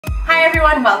Hi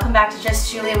everyone, welcome back to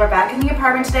Just Giulia. We're back in the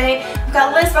apartment today. We've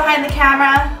got Liz behind the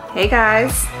camera. Hey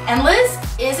guys. And Liz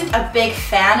isn't a big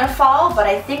fan of fall, but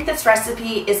I think this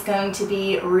recipe is going to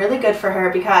be really good for her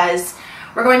because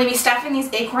we're going to be stuffing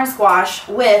these acorn squash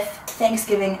with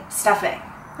Thanksgiving stuffing.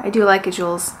 I do like it,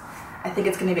 Jules. I think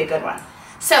it's going to be a good one.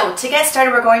 So to get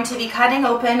started, we're going to be cutting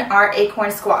open our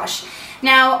acorn squash.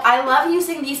 Now, I love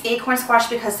using these acorn squash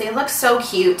because they look so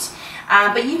cute,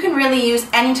 but you can really use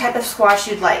any type of squash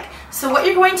you'd like. So what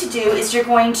you're going to do is you're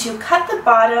going to cut the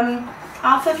bottom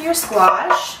off of your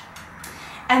squash,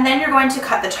 and then you're going to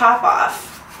cut the top off.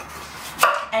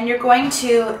 And you're going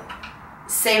to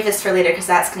save this for later because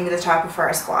that's going to be the top for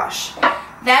our squash.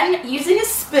 Then, using a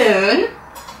spoon,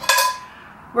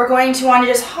 we're going to want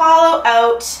to just hollow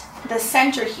out the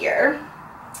center here.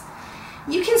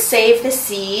 You can save the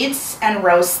seeds and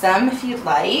roast them if you'd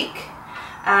like,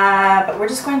 but we're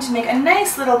just going to make a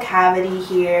nice little cavity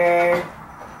here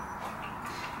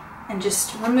and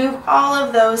just remove all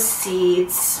of those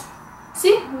seeds.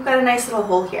 See, we've got a nice little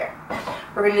hole here.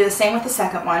 We're going to do the same with the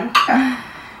second one.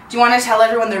 Do you want to tell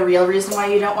everyone the real reason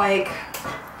why you don't like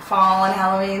fall and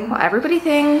Halloween? Well, everybody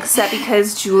thinks that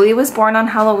because Julia was born on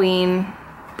Halloween,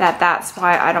 that's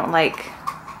why I don't like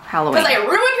Halloween. Because I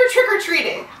ruined her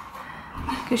trick-or-treating.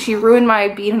 Because she ruined my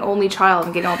being an only child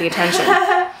and getting all the attention.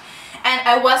 And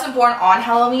I wasn't born on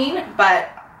Halloween, but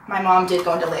my mom did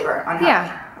go into labor on Halloween.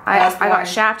 Yeah, I got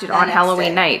shafted on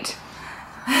Halloween night.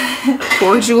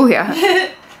 Poor Julia.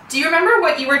 Do you remember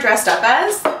what you were dressed up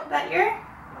as that year?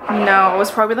 No, it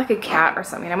was probably like a cat or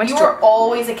something. You were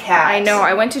always a cat. I know,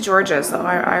 I went to Georgia, so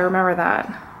I remember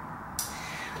that.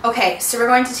 Okay, so we're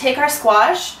going to take our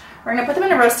squash, we're going to put them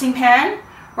in a roasting pan.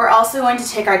 We're also going to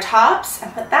take our tops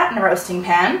and put that in a roasting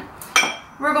pan.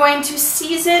 We're going to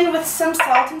season with some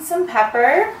salt and some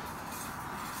pepper.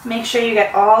 Make sure you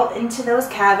get all into those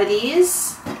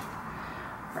cavities.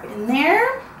 Right in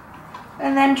there.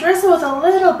 And then drizzle with a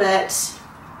little bit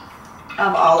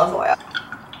of olive oil.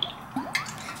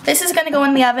 This is going to go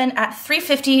in the oven at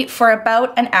 350 for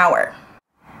about an hour.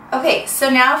 Okay, so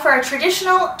now for our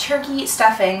traditional turkey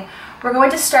stuffing, we're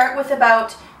going to start with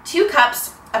about 2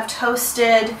 cups of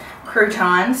toasted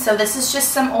croutons. So this is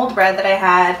just some old bread that I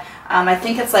had. I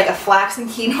think it's like a flax and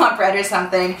quinoa bread or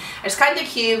something. I just cut into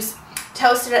cubes,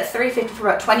 toasted at 350 for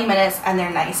about 20 minutes, and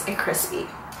they're nice and crispy.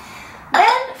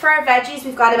 Then for our veggies,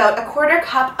 we've got about a 1/4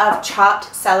 cup of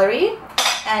chopped celery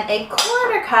and a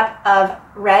 1/4 cup of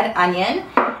red onion.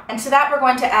 And to that we're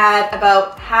going to add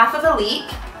about half of a leek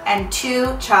and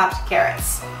 2 chopped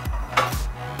carrots.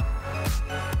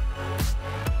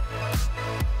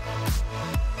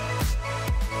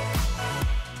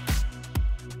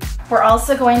 We're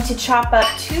also going to chop up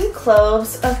 2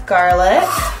 cloves of garlic.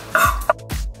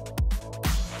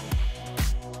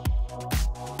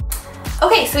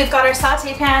 Okay, so we've got our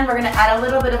saute pan. We're gonna add a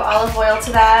little bit of olive oil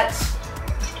to that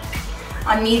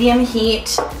on medium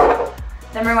heat.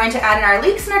 Then we're going to add in our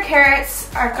leeks and our carrots,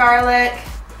 our garlic,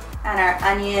 and our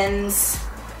onions.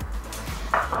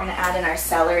 We're gonna add in our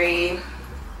celery.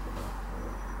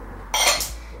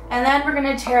 And then we're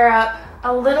gonna tear up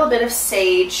a little bit of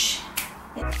sage.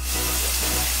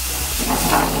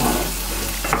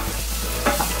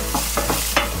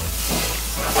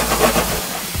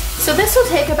 So this will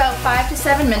take about 5 to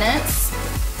 7 minutes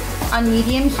on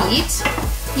medium heat.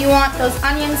 You want those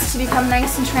onions to become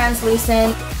nice and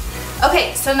translucent.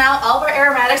 Okay, so now all of our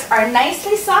aromatics are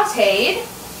nicely sauteed.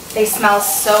 They smell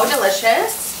so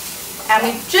delicious. And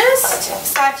we've just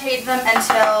sauteed them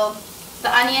until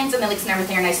the onions and the leeks and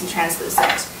everything are nice and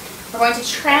translucent. We're going to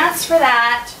transfer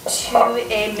that to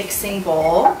a mixing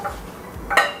bowl.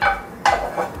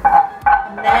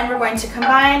 And then we're going to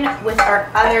combine with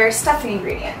our other stuffing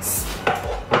ingredients.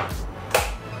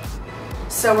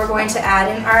 So we're going to add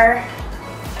in our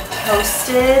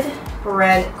toasted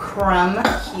breadcrumb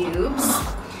cubes.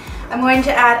 I'm going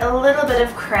to add a little bit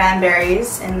of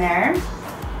cranberries in there.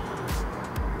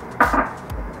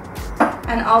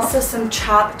 And also some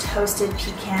chopped toasted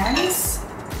pecans.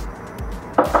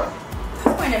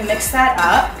 I'm going to mix that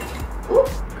up. Ooh,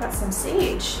 got some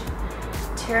sage.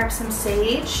 Tear up some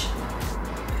sage.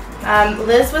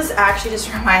 Liz was actually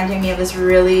just reminding me of this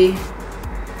really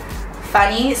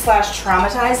funny /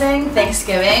 traumatizing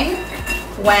Thanksgiving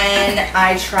when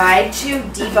I tried to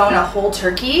debone a whole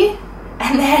turkey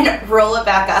and then roll it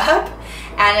back up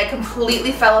and it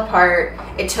completely fell apart.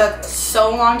 It took so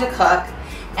long to cook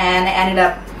and I ended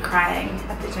up crying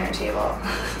at the dinner table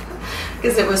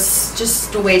because it was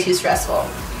just way too stressful.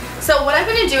 So what I'm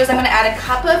going to do is I'm going to add a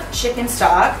cup of chicken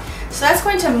stock. So that's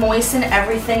going to moisten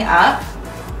everything up.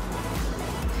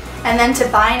 And then to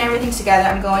bind everything together,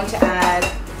 I'm going to add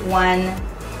 1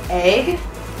 egg,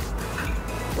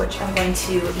 which I'm going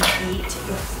to eat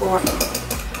before.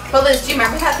 But Liz, do you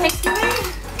remember that Thanksgiving?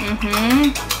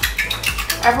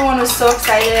 Mm-hmm. Everyone was so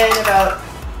excited about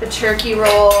the turkey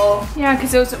roll. Yeah,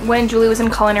 because it was when Julie was in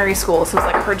culinary school, so it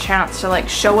was like her chance to like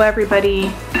show everybody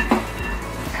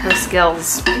her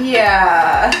skills.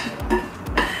 Yeah.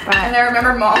 But, and I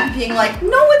remember Mom being like,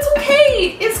 no, it's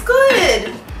okay, it's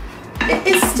good.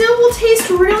 It still will taste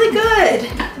really good.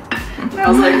 And I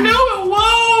was like, no, it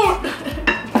won't.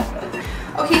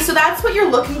 Okay, so that's what you're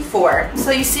looking for.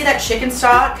 So you see that chicken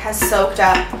stock has soaked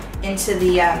up into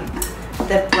the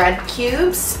bread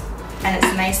cubes, and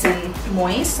it's nice and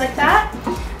moist like that.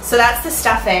 So that's the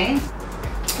stuffing.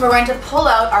 We're going to pull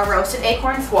out our roasted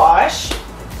acorn squash.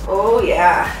 Oh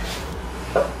yeah,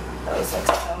 those look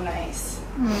so nice.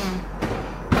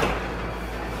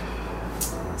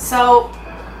 So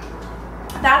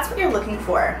that's what you're looking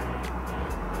for.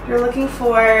 You're looking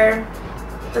for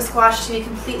the squash to be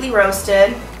completely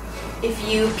roasted. If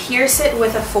you pierce it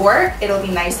with a fork, it'll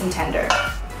be nice and tender.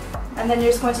 And then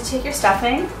you're just going to take your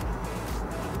stuffing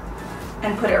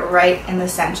and put it right in the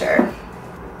center.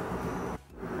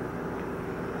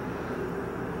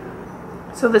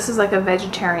 So this is like a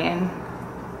vegetarian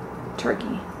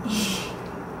turkey.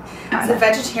 It's a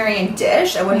vegetarian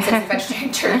dish. I wouldn't say it's a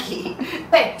vegetarian turkey.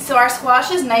 Okay, so our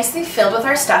squash is nicely filled with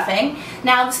our stuffing.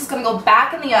 Now this is going to go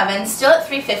back in the oven, still at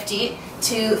 350,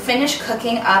 to finish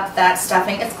cooking up that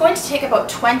stuffing. It's going to take about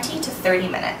 20 to 30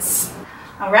 minutes.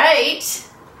 All right,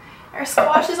 our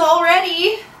squash is all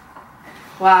ready.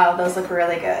 Wow, those look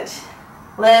really good.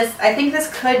 Liz, I think this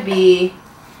could be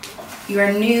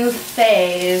your new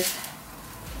fave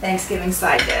Thanksgiving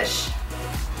side dish.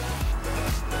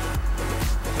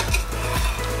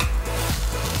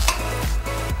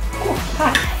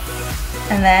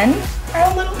 And then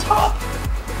our little top.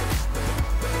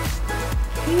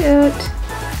 Cute.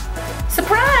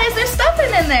 Surprise, there's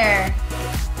stuffing in there.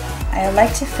 I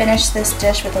like to finish this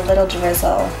dish with a little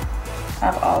drizzle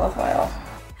of olive oil.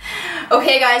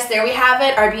 Okay guys, there we have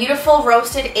it. Our beautiful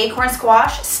roasted acorn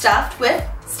squash stuffed with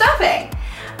stuffing.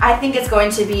 I think it's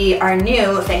going to be our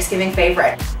new Thanksgiving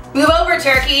favorite. Move over,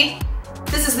 turkey.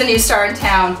 This is the new star in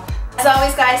town. As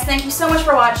always guys, thank you so much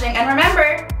for watching, and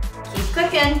remember, keep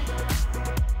cooking.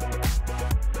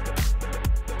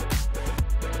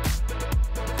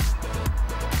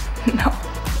 No.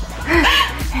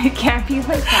 It can't be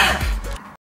like that.